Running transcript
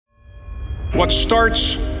What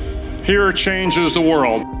starts here changes the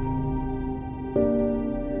world.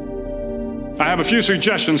 I have a few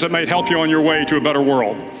suggestions that may help you on your way to a better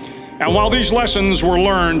world. And while these lessons were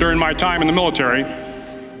learned during my time in the military,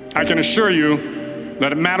 I can assure you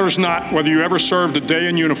that it matters not whether you ever served a day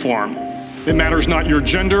in uniform. It matters not your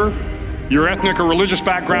gender, your ethnic or religious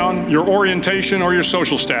background, your orientation, or your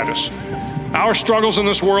social status. Our struggles in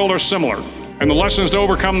this world are similar, and the lessons to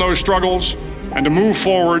overcome those struggles and to move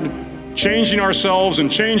forward, changing ourselves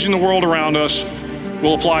and changing the world around us,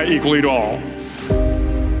 will apply equally to all.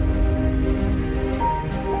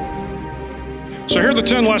 So here are the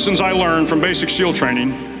 10 lessons I learned from basic SEAL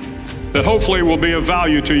training that hopefully will be of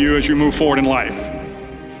value to you as you move forward in life.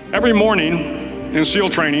 Every morning in SEAL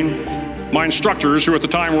training, my instructors, who at the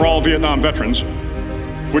time were all Vietnam veterans,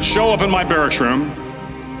 would show up in my barracks room,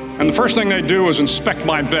 and the first thing they'd do was inspect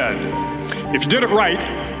my bed. If you did it right,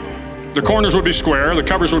 the corners would be square, the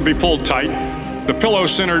covers would be pulled tight, the pillow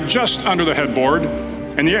centered just under the headboard,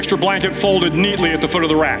 and the extra blanket folded neatly at the foot of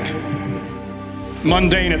the rack.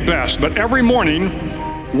 Mundane at best, but every morning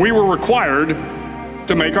we were required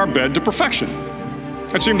to make our bed to perfection.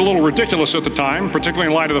 It seemed a little ridiculous at the time, particularly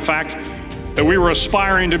in light of the fact that we were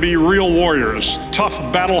aspiring to be real warriors, tough,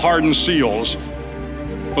 battle-hardened SEALs.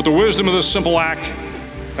 But the wisdom of this simple act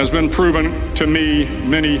has been proven to me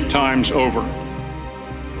many times over.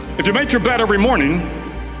 If you make your bed every morning,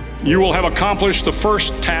 you will have accomplished the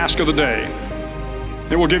first task of the day.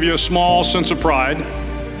 It will give you a small sense of pride,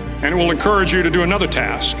 and it will encourage you to do another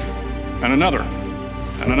task, and another,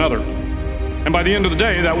 and another. And by the end of the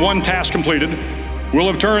day, that one task completed will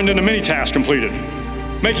have turned into many tasks completed.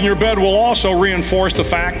 Making your bed will also reinforce the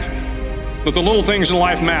fact that the little things in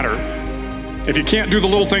life matter. If you can't do the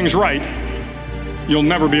little things right, you'll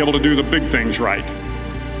never be able to do the big things right.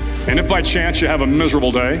 And if by chance you have a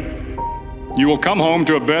miserable day, you will come home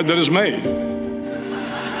to a bed that is made,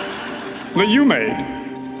 that you made.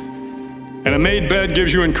 And a made bed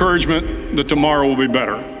gives you encouragement that tomorrow will be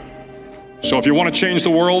better. So if you want to change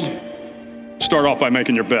the world, start off by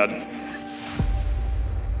making your bed.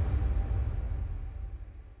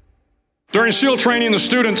 During SEAL training, the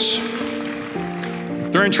students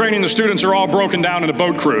are all broken down into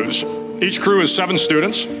boat crews. Each crew is 7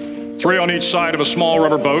 students, 3 on each side of a small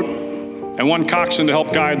rubber boat, and 1 coxswain to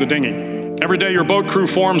help guide the dinghy. Every day your boat crew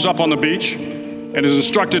forms up on the beach and is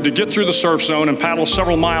instructed to get through the surf zone and paddle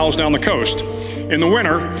several miles down the coast. In the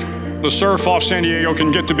winter, the surf off San Diego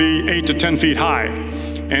can get to be 8 to 10 feet high,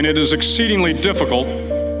 and it is exceedingly difficult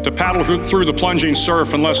to paddle through the plunging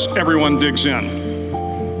surf unless everyone digs in.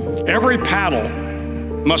 Every paddle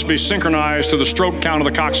must be synchronized to the stroke count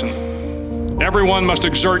of the coxswain. Everyone must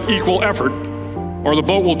exert equal effort, or the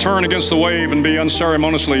boat will turn against the wave and be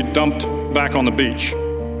unceremoniously dumped back on the beach.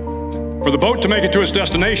 For the boat to make it to its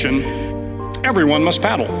destination, everyone must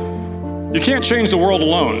paddle. You can't change the world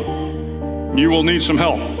alone. You will need some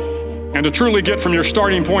help. And to truly get from your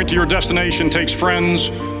starting point to your destination takes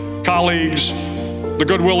friends, colleagues, the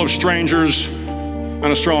goodwill of strangers, and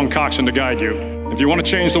a strong coxswain to guide you. If you want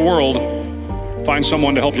to change the world, find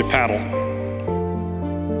someone to help you paddle.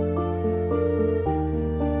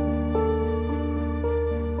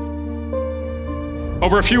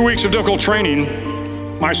 Over a few weeks of difficult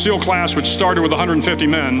training, my SEAL class, which started with 150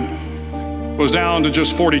 men, was down to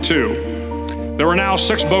just 42. There were now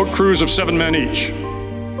 6 boat crews of 7 men each.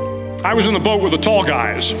 I was in the boat with the tall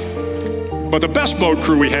guys, but the best boat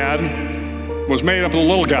crew we had was made up of the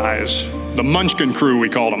little guys, the Munchkin crew we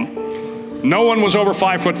called them. No one was over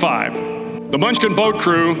 5'5". The Munchkin boat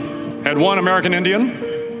crew had 1 American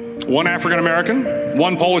Indian, 1 African American,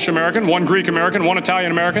 1 Polish American, 1 Greek American, 1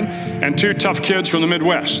 Italian American, and 2 tough kids from the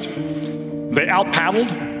Midwest. They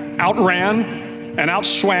out-paddled, outran, and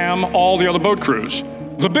outswam all the other boat crews.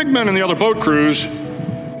 The big men in the other boat crews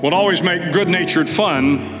would always make good-natured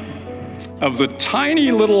fun of the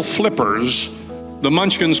tiny little flippers the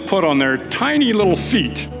Munchkins put on their tiny little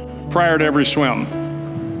feet prior to every swim.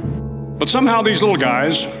 But somehow these little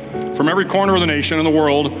guys from every corner of the nation and the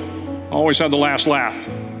world always had the last laugh,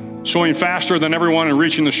 swimming faster than everyone and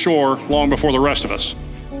reaching the shore long before the rest of us.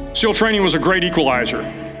 SEAL training was a great equalizer.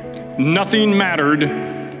 Nothing mattered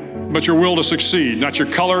but your will to succeed, not your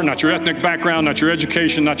color, not your ethnic background, not your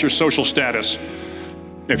education, not your social status.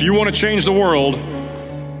 If you want to change the world,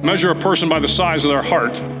 measure a person by the size of their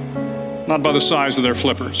heart, not by the size of their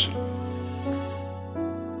flippers.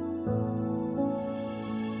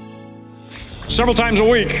 Several times a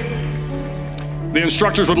week, the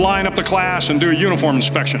instructors would line up the class and do a uniform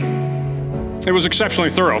inspection. It was exceptionally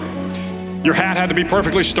thorough. Your hat had to be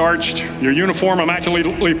perfectly starched, your uniform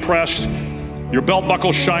immaculately pressed, your belt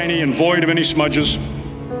buckle shiny and void of any smudges.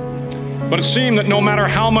 But it seemed that no matter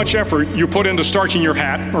how much effort you put into starching your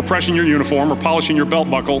hat or pressing your uniform or polishing your belt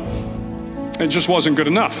buckle, it just wasn't good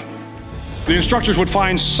enough. The instructors would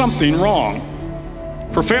find something wrong.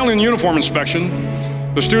 For failing the uniform inspection,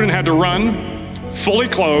 the student had to run, fully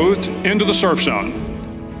clothed, into the surf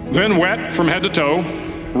zone, then wet from head to toe,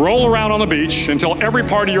 roll around on the beach until every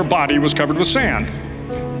part of your body was covered with sand.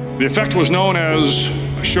 The effect was known as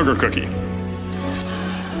a sugar cookie.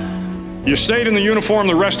 You stayed in the uniform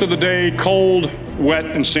the rest of the day, cold, wet,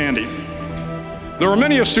 and sandy. There were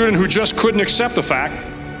many a student who just couldn't accept the fact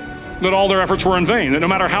that all their efforts were in vain, that no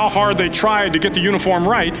matter how hard they tried to get the uniform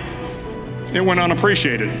right, it went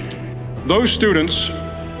unappreciated. Those students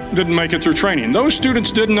didn't make it through training. Those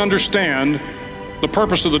students didn't understand the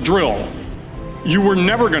purpose of the drill. You were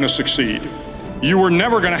never going to succeed. You were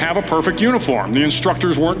never going to have a perfect uniform. The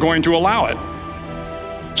instructors weren't going to allow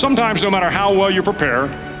it. Sometimes, no matter how well you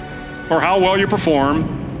prepare or how well you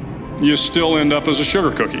perform, you still end up as a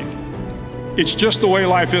sugar cookie. It's just the way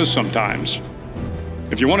life is sometimes.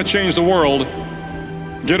 If you want to change the world,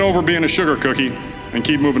 get over being a sugar cookie and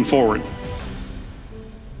keep moving forward.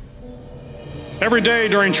 Every day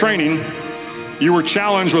during training, you were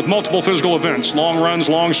challenged with multiple physical events: long runs,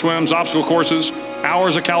 long swims, obstacle courses,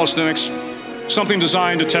 hours of calisthenics, something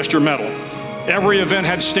designed to test your mettle. Every event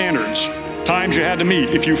had standards, times you had to meet.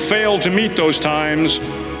 If you failed to meet those times,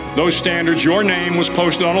 those standards, your name was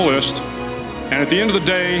posted on a list, and at the end of the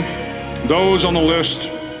day, those on the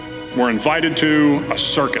list were invited to a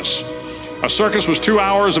circus. A circus was 2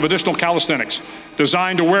 hours of additional calisthenics,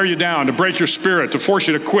 designed to wear you down, to break your spirit, to force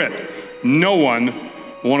you to quit. No one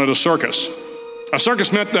wanted a circus. A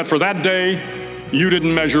circus meant that for that day, you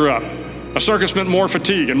didn't measure up. A circus meant more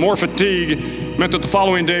fatigue, and more fatigue meant that the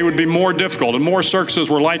following day would be more difficult, and more circuses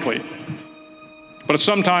were likely. But at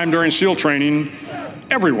some time during SEAL training,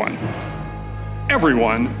 everyone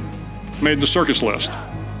made the circus list.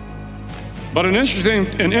 But an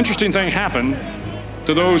interesting thing happened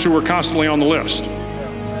to those who were constantly on the list.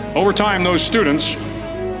 Over time, those students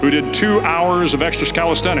who did 2 hours of extra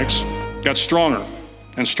calisthenics got stronger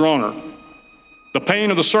and stronger. The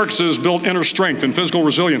pain of the circuses built inner strength and physical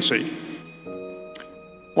resiliency.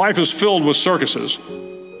 Life is filled with circuses.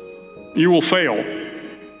 You will fail.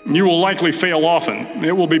 You will likely fail often.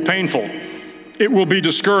 It will be painful. It will be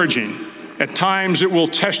discouraging. At times, it will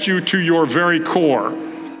test you to your very core.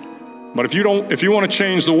 But if you want to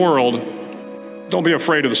change the world, don't be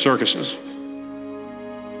afraid of the circuses.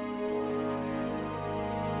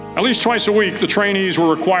 At least twice a week, the trainees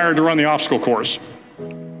were required to run the obstacle course.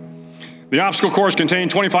 The obstacle course contained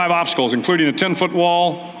 25 obstacles, including a 10-foot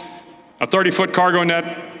wall, a 30-foot cargo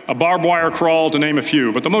net, a barbed wire crawl, to name a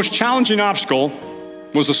few. But the most challenging obstacle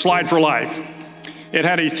was the slide for life. It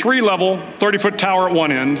had a 3-level, 30-foot tower at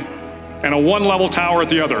one end and a 1-level tower at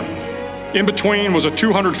the other. In between was a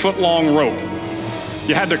 200-foot long rope.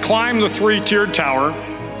 You had to climb the 3-tiered tower,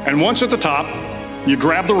 and once at the top, you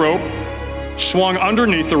grabbed the rope, swung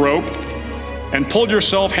underneath the rope, and pulled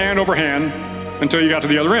yourself hand over hand until you got to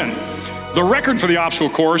the other end. The record for the obstacle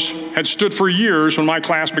course had stood for years when my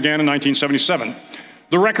class began in 1977.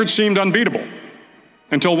 The record seemed unbeatable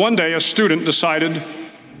until one day a student decided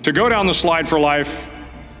to go down the slide for life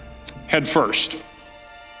head first.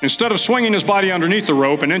 Instead of swinging his body underneath the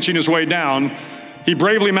rope and inching his way down, he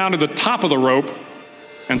bravely mounted the top of the rope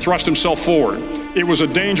and thrust himself forward. It was a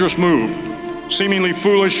dangerous move, seemingly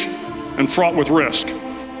foolish and fraught with risk.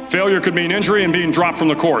 Failure could mean injury and being dropped from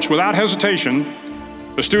the course. Without hesitation,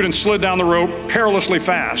 the student slid down the rope perilously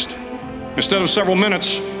fast. Instead of several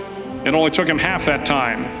minutes, it only took him half that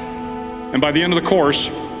time. And by the end of the course,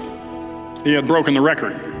 he had broken the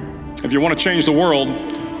record. If you want to change the world,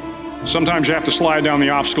 sometimes you have to slide down the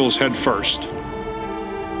obstacles head first.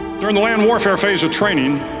 During the land warfare phase of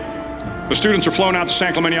training, the students are flown out to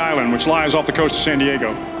San Clemente Island, which lies off the coast of San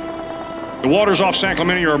Diego. The waters off San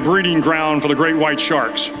Clemente are a breeding ground for the great white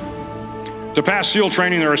sharks. To pass SEAL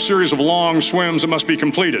training, there are a series of long swims that must be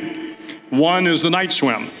completed. One is the night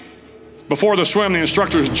swim. Before the swim, the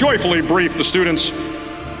instructors joyfully brief the students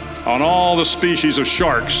on all the species of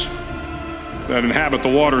sharks that inhabit the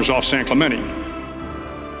waters off San Clemente.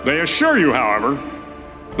 They assure you, however,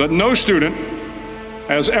 that no student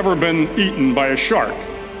has ever been eaten by a shark,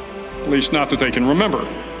 at least not that they can remember.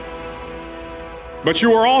 But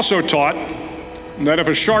you are also taught that if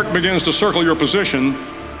a shark begins to circle your position,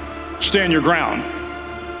 stand your ground.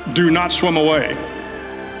 Do not swim away.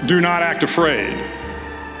 Do not act afraid.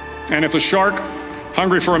 And if the shark,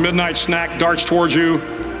 hungry for a midnight snack, darts towards you,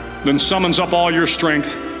 then summons up all your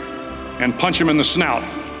strength and punch him in the snout,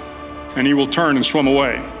 and he will turn and swim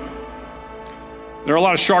away. There are a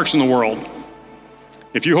lot of sharks in the world.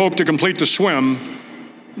 If you hope to complete the swim,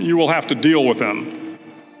 you will have to deal with them.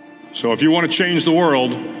 So if you want to change the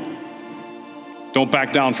world, don't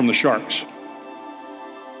back down from the sharks.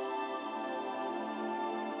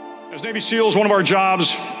 As Navy SEALs, one of our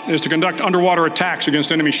jobs is to conduct underwater attacks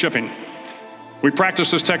against enemy shipping. We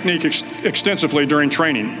practice this technique extensively during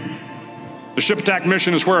training. The ship attack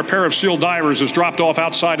mission is where a pair of SEAL divers is dropped off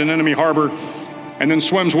outside an enemy harbor and then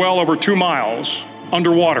swims well over 2 miles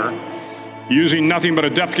underwater, using nothing but a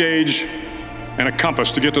depth gauge and a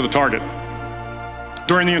compass to get to the target.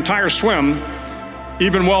 During the entire swim,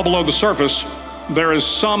 even well below the surface, there is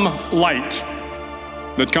some light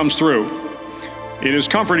that comes through. It is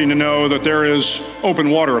comforting to know that there is open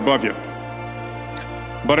water above you.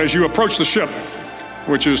 But as you approach the ship,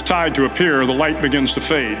 which is tied to a pier, the light begins to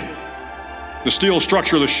fade. The steel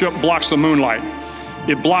structure of the ship blocks the moonlight.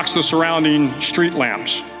 It blocks the surrounding street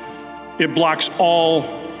lamps. It blocks all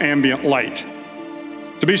ambient light.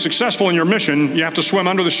 To be successful in your mission, you have to swim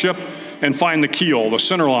under the ship and find the keel, the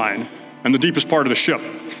center line, and the deepest part of the ship.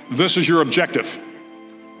 This is your objective.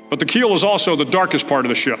 But the keel is also the darkest part of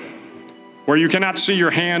the ship, where you cannot see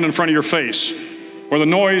your hand in front of your face, where the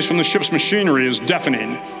noise from the ship's machinery is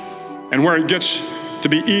deafening, and where it gets to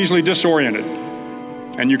be easily disoriented,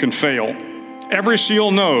 and you can fail. Every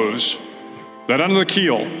SEAL knows that under the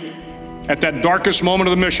keel, at that darkest moment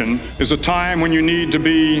of the mission, is a time when you need to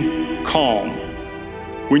be calm,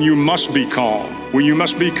 when you must be calm, when you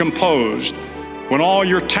must be composed, when all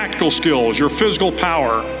your tactical skills, your physical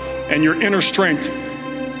power, and your inner strength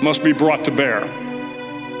must be brought to bear.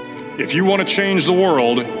 If you want to change the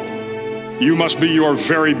world, you must be your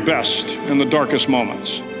very best in the darkest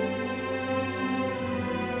moments.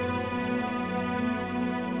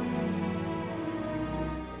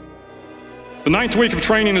 The 9th week of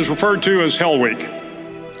training is referred to as Hell Week.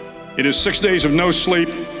 It is 6 days of no sleep,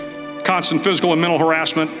 constant physical and mental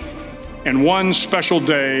harassment, and one special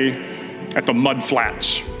day at the Mud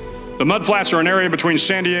Flats. The Mud Flats are an area between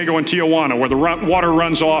San Diego and Tijuana where the water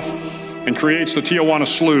runs off and creates the Tijuana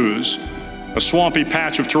Sloughs, a swampy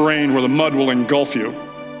patch of terrain where the mud will engulf you.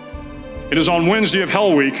 It is on Wednesday of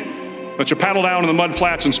Hell Week that you paddle down to the Mud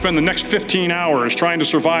Flats and spend the next 15 hours trying to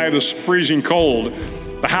survive this freezing cold,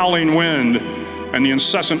 the howling wind, and the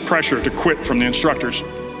incessant pressure to quit from the instructors.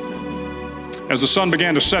 As the sun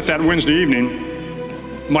began to set that Wednesday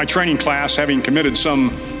evening, my training class, having committed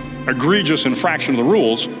some egregious infraction of the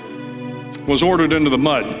rules, was ordered into the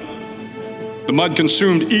mud. The mud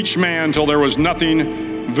consumed each man till there was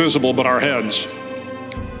nothing visible but our heads.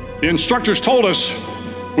 The instructors told us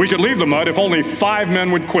we could leave the mud if only 5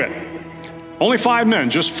 men would quit. Only 5 men,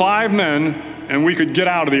 just 5 men, and we could get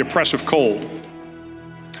out of the oppressive cold.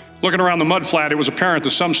 Looking around the mud flat, it was apparent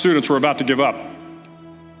that some students were about to give up.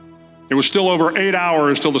 It was still over 8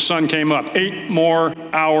 hours till the sun came up. 8 more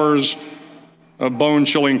hours of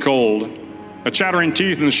bone-chilling cold. The chattering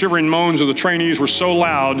teeth and the shivering moans of the trainees were so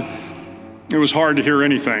loud, it was hard to hear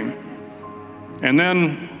anything. And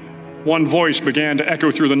then one voice began to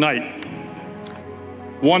echo through the night.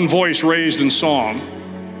 One voice raised in song.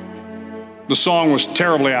 The song was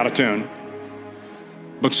terribly out of tune,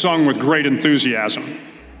 but sung with great enthusiasm.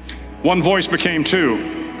 One voice became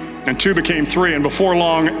 2, and 2 became 3, and before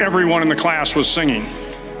long, everyone in the class was singing.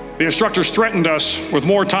 The instructors threatened us with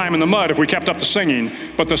more time in the mud if we kept up the singing,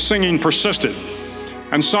 but the singing persisted.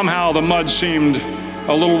 And somehow the mud seemed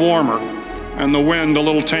a little warmer, and the wind a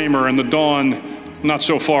little tamer, and the dawn not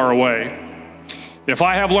so far away. If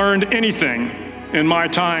I have learned anything in my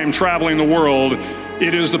time traveling the world,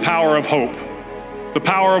 it is the power of hope. The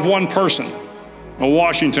power of one person, a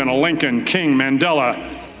Washington, a Lincoln, King,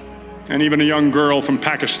 Mandela, and even a young girl from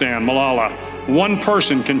Pakistan, Malala. One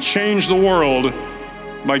person can change the world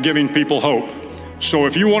by giving people hope. So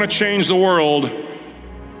if you want to change the world,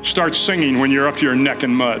 start singing when you're up to your neck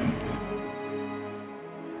in mud.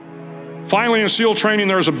 Finally, in SEAL training,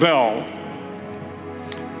 there's a bell.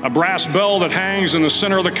 A brass bell that hangs in the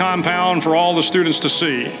center of the compound for all the students to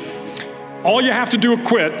see. All you have to do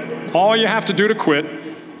to quit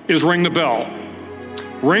is ring the bell.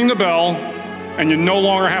 Ring the bell, and you no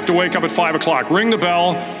longer have to wake up at 5 o'clock. Ring the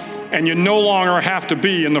bell, and you no longer have to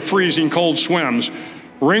be in the freezing cold swims.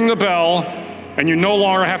 Ring the bell, and you no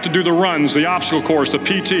longer have to do the runs, the obstacle course, the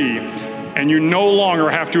PT, and you no longer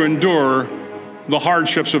have to endure the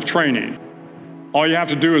hardships of training. All you have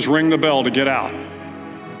to do is ring the bell to get out.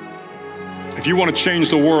 If you want to change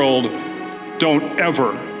the world, don't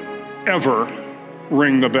ever, ever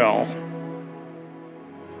ring the bell.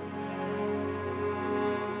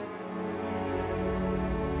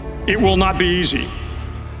 It will not be easy.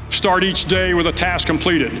 Start each day with a task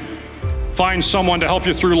completed. Find someone to help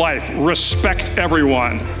you through life. Respect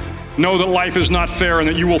everyone. Know that life is not fair and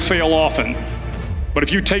that you will fail often. But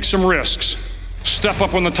if you take some risks, step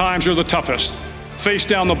up when the times are the toughest, face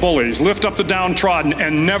down the bullies, lift up the downtrodden,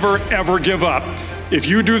 and never ever give up. If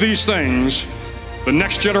you do these things, the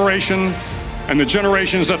next generation and the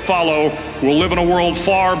generations that follow will live in a world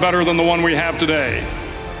far better than the one we have today.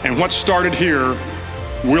 And what started here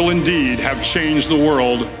will indeed have changed the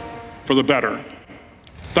world for the better.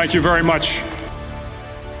 Thank you very much.